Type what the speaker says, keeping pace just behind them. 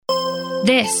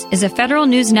This is a Federal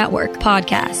News Network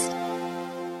podcast.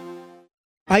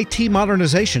 IT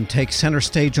modernization takes center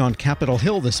stage on Capitol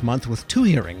Hill this month with two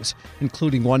hearings,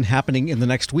 including one happening in the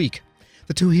next week.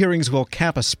 The two hearings will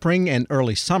cap a spring and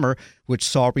early summer, which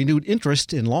saw renewed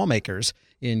interest in lawmakers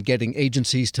in getting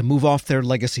agencies to move off their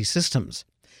legacy systems.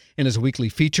 In his weekly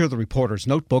feature, The Reporter's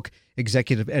Notebook,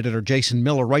 executive editor Jason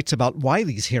Miller writes about why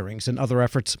these hearings and other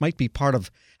efforts might be part of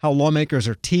how lawmakers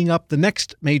are teeing up the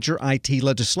next major IT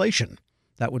legislation.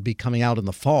 That would be coming out in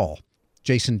the fall.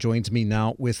 Jason joins me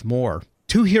now with more.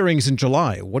 Two hearings in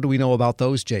July. What do we know about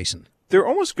those, Jason? They're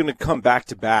almost going to come back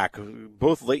to back,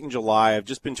 both late in July. I've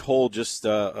just been told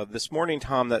this morning,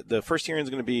 Tom, that the first hearing is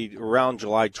going to be around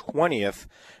July 20th,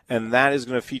 and that is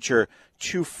going to feature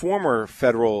two former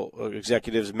federal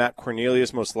executives, Matt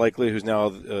Cornelius, most likely, who's now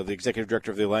the executive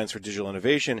director of the Alliance for Digital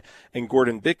Innovation, and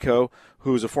Gordon Bitko,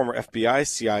 who's a former FBI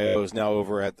CIO, is now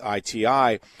over at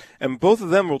ITI. And both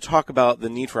of them will talk about the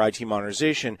need for IT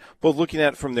modernization, both looking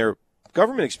at it from their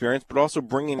government experience, but also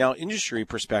bringing out industry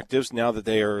perspectives now that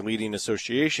they are leading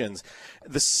associations.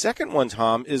 The second one,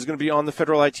 Tom, is going to be on the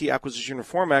Federal IT Acquisition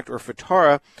Reform Act, or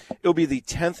FITARA. It'll be the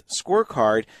 10th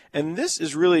scorecard, and this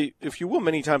is really, if you will,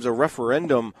 many times a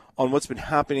referendum on what's been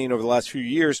happening over the last few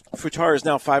years. FITARA is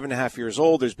now 5.5 years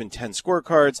old. There's been 10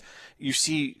 scorecards. You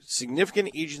see significant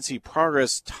agency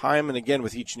progress time and again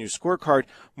with each new scorecard,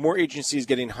 more agencies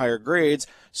getting higher grades.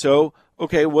 So,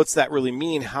 okay, what's that really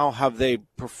mean? How have they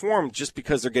performed just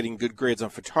because they're getting good grades on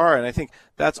FITARA? And I think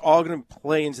that's all going to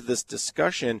play into this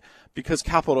discussion because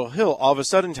Capitol Hill, all of a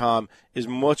sudden, Tom, is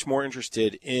much more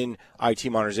interested in IT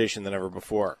modernization than ever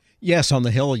before. Yes, on the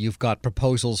Hill, you've got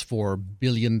proposals for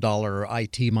billion-dollar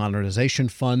IT modernization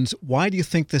funds. Why do you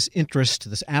think this interest,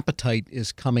 this appetite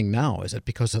is coming now? Is it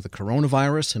because of the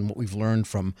coronavirus and what we've learned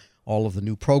from all of the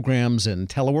new programs and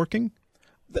teleworking?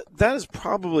 That is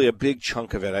probably a big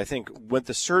chunk of it. I think with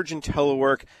the surge in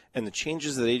telework and the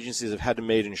changes that agencies have had to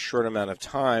make in a short amount of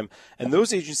time, and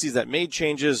those agencies that made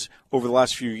changes over the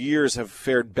last few years have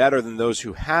fared better than those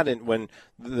who hadn't when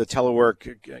the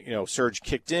telework surge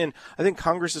kicked in. I think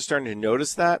Congress is starting to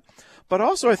notice that. But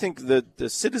also I think that the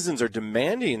citizens are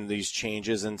demanding these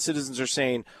changes, and citizens are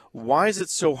saying, why is it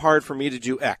so hard for me to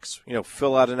do X?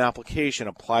 Fill out an application,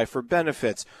 apply for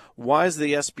benefits. Why is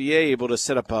the SBA able to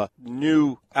set up a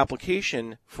new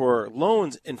application for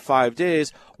loans in 5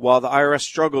 days while the IRS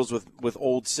struggles with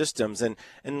old systems? And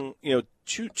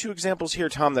two examples here,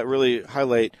 Tom, that really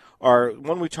highlight are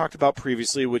one we talked about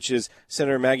previously, which is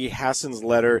Senator Maggie Hassan's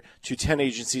letter to 10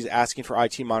 agencies asking for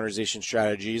IT modernization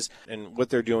strategies and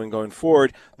what they're doing going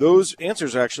forward. Those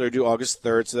answers actually are due August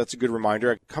 3rd, so that's a good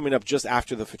reminder, coming up just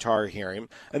after the FITARA hearing.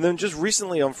 And then just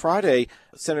recently on Friday,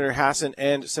 Senator Hassan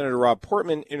and Senator Rob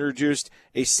Portman introduced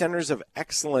a Centers of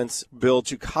Excellence bill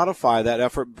to codify that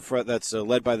effort that's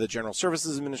led by the General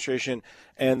Services Administration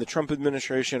and the Trump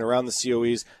administration around the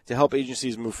COEs to help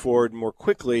agencies move forward more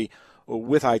quickly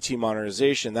with IT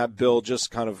modernization. That bill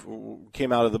just kind of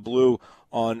came out of the blue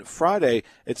on Friday.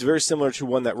 It's very similar to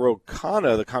one that Ro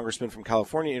Khanna, the congressman from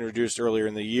California, introduced earlier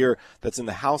in the year that's in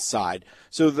the House side.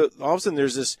 So all of a sudden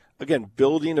there's this, again,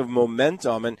 building of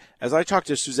momentum. And as I talked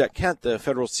to Suzette Kent, the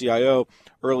federal CIO,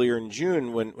 earlier in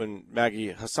June when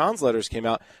Maggie Hassan's letters came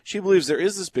out, she believes there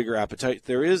is this bigger appetite.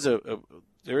 There is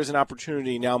an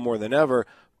opportunity now more than ever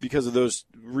because of those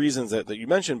reasons that you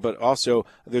mentioned, but also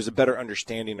there's a better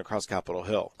understanding across Capitol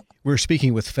Hill. We're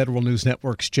speaking with Federal News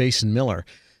Network's Jason Miller.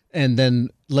 And then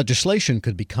legislation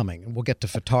could be coming. And we'll get to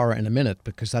FITARA in a minute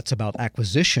because that's about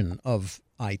acquisition of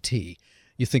IT.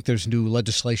 You think there's new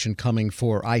legislation coming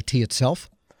for IT itself?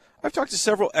 I've talked to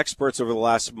several experts over the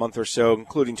last month or so,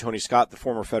 including Tony Scott, the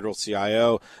former federal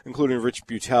CIO, including Rich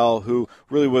Butel, who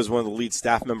really was one of the lead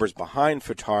staff members behind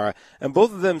FITARA. And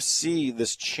both of them see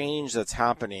this change that's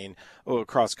happening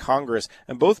across Congress,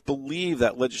 and both believe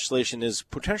that legislation is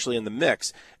potentially in the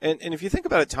mix. And if you think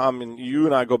about it, Tom, and you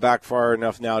and I go back far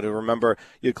enough now to remember,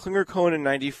 you had Klinger-Cohen in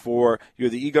 94, you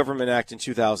had the E-Government Act in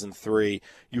 2003,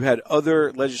 you had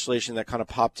other legislation that kind of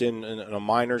popped in a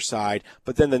minor side,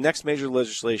 but then the next major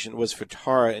legislation was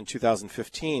FITARA in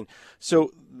 2015.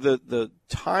 So the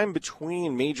time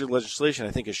between major legislation,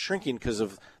 I think, is shrinking because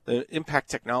of the impact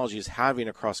technology is having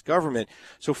across government.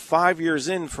 So 5 years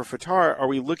in for FITARA, are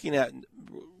we looking at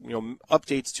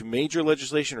updates to major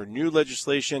legislation or new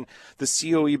legislation? The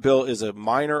COE bill is a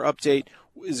minor update.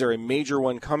 Is there a major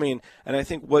one coming? And I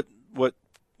think what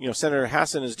Senator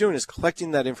Hassan is doing is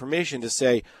collecting that information to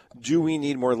say, do we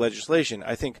need more legislation?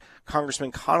 I think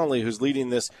Congressman Connolly, who's leading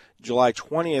this July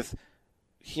 20th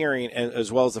hearing, and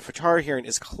as well as the FITARA hearing,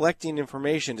 is collecting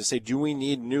information to say, do we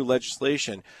need new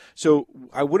legislation? So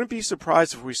I wouldn't be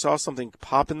surprised if we saw something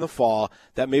pop in the fall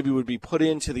that maybe would be put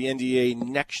into the NDA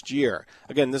next year.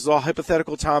 Again, this is all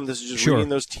hypothetical, Tom. This is just reading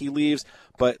those tea leaves.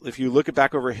 But if you look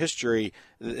back over history,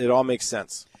 it all makes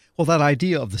sense. Well, that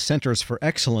idea of the Centers for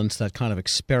Excellence, that kind of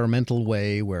experimental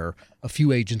way where a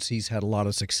few agencies had a lot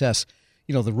of success,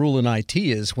 the rule in IT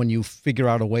is when you figure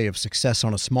out a way of success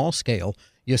on a small scale,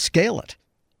 you scale it.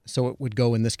 So it would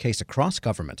go, in this case, across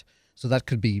government. So that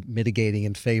could be mitigating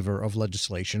in favor of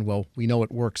legislation. Well, we know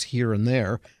it works here and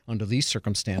there under these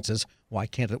circumstances. Why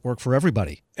can't it work for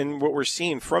everybody? And what we're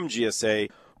seeing from GSA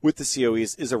with the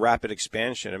COEs is a rapid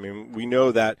expansion. I mean, we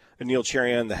know that Anil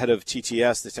Cherian, the head of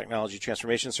TTS, the Technology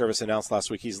Transformation Service, announced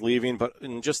last week he's leaving. But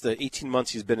in just the 18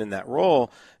 months he's been in that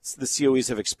role, the COEs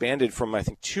have expanded from, I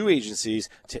think, 2 agencies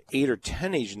to 8 or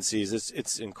 10 agencies.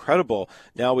 It's incredible.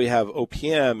 Now we have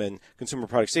OPM and Consumer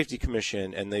Product Safety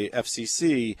Commission and the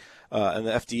FCC and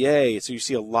the FDA. So you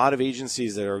see a lot of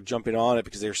agencies that are jumping on it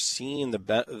because they're seeing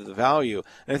the value.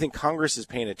 And I think Congress is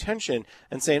paying attention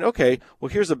and saying, okay, well,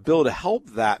 here's a bill to help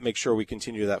that, make sure we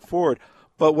continue that forward.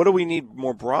 But what do we need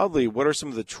more broadly? What are some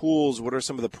of the tools? What are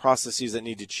some of the processes that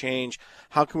need to change?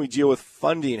 How can we deal with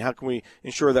funding? How can we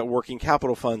ensure that working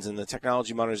capital funds and the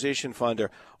Technology Modernization Fund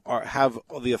have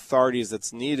the authorities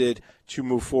that's needed to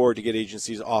move forward to get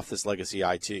agencies off this legacy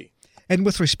IT? And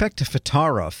with respect to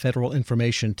FITARA, Federal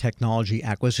Information Technology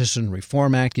Acquisition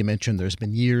Reform Act, you mentioned there's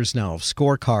been years now of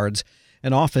scorecards,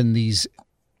 and often these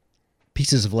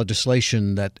pieces of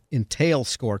legislation that entail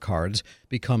scorecards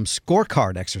become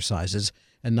scorecard exercises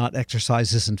and not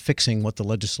exercises in fixing what the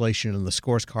legislation and the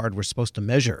scorecard were supposed to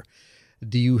measure.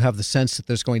 Do you have the sense that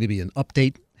there's going to be an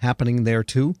update happening there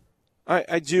too?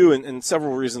 I do, and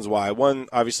several reasons why. One,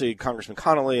 obviously, Congressman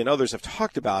Connolly and others have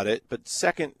talked about it. But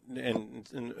second, and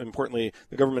importantly,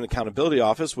 the Government Accountability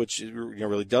Office, which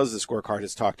really does the scorecard,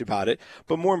 has talked about it.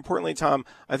 But more importantly, Tom,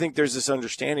 I think there's this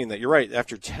understanding that you're right.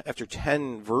 After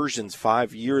 10 versions,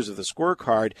 5 years of the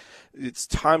scorecard, it's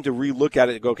time to relook at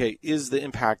it and go, okay, is the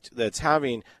impact that's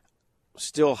having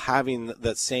still having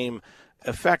that same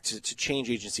effect to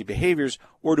change agency behaviors,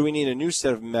 or do we need a new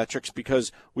set of metrics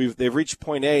because they've reached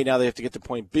point A, now they have to get to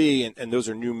point B, and those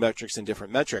are new metrics and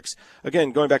different metrics.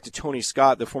 Again, going back to Tony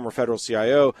Scott, the former federal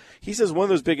CIO, he says one of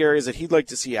those big areas that he'd like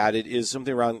to see added is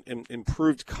something around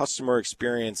improved customer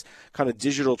experience, kind of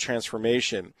digital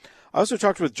transformation. I also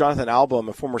talked with Jonathan Album,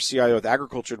 a former CIO at the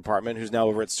Agriculture Department, who's now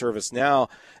over at ServiceNow,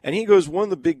 and he goes, one of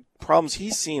the big problems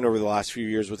he's seen over the last few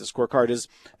years with the scorecard is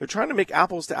they're trying to make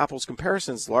apples-to-apples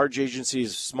comparisons, large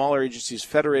agencies, smaller agencies,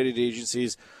 federated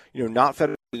agencies, not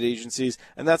federated agencies,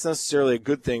 and that's necessarily a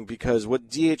good thing because what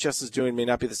DHS is doing may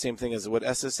not be the same thing as what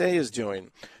SSA is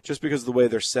doing, just because of the way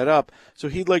they're set up. So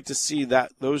he'd like to see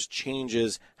that those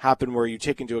changes happen where you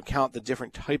take into account the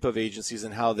different type of agencies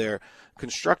and how they're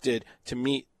constructed to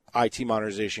meet IT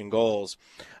modernization goals.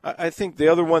 I think the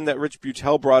other one that Rich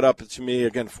Butel brought up to me,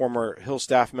 again, former Hill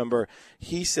staff member,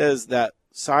 he says that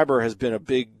cyber has been a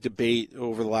big debate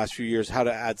over the last few years, how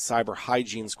to add cyber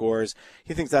hygiene scores.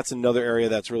 He thinks that's another area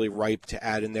that's really ripe to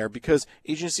add in there because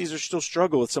agencies are still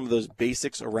struggling with some of those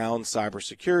basics around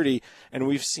cybersecurity, and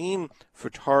we've seen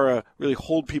FITARA really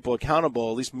hold people accountable,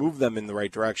 at least move them in the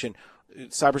right direction.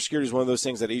 Cybersecurity is one of those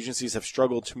things that agencies have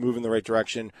struggled to move in the right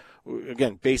direction.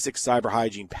 Again, basic cyber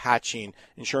hygiene, patching,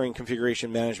 ensuring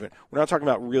configuration management. We're not talking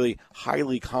about really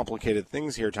highly complicated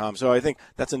things here, Tom. So I think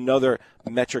that's another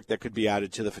metric that could be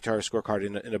added to the FITARA scorecard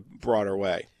in a broader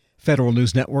way. Federal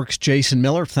News Network's Jason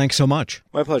Miller, thanks so much.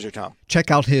 My pleasure, Tom.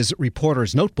 Check out his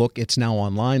Reporter's Notebook. It's now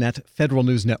online at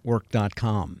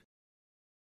federalnewsnetwork.com.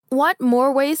 Want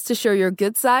more ways to show your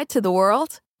good side to the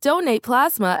world? Donate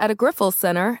plasma at a Grifols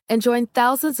Center and join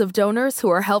thousands of donors who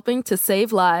are helping to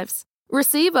save lives.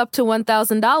 Receive up to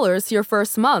 $1,000 your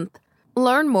first month.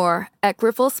 Learn more at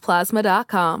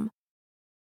grifolsplasma.com.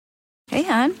 Hey,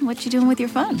 hon, what you doing with your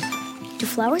phone? Do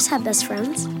flowers have best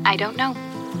friends? I don't know.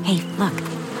 Hey, look.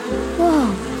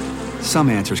 Whoa. Some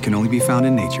answers can only be found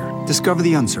in nature. Discover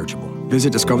the unsearchable.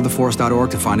 Visit discovertheforest.org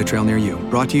to find a trail near you.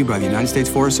 Brought to you by the United States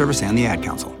Forest Service and the Ad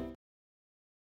Council.